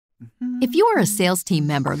If you are a sales team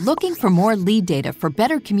member looking for more lead data for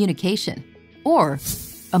better communication, or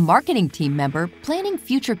a marketing team member planning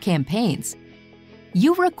future campaigns,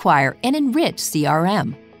 you require an enriched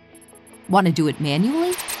CRM. Want to do it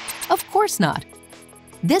manually? Of course not.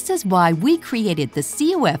 This is why we created the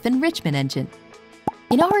CUF Enrichment Engine.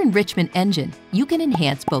 In our enrichment engine, you can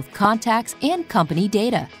enhance both contacts and company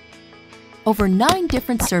data. Over 9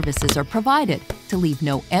 different services are provided to leave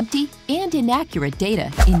no empty and inaccurate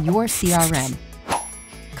data in your CRM.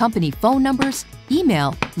 Company phone numbers,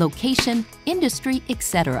 email, location, industry,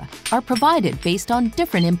 etc. are provided based on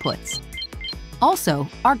different inputs. Also,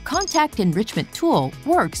 our contact enrichment tool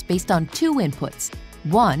works based on 2 inputs: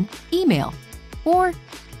 1, email, or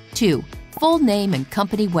 2, full name and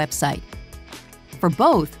company website. For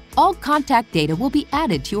both, all contact data will be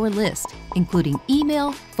added to your list, including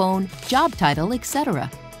email, phone, job title, etc.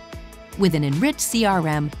 With an enriched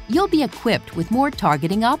CRM, you'll be equipped with more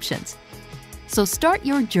targeting options. So start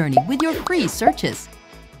your journey with your free searches.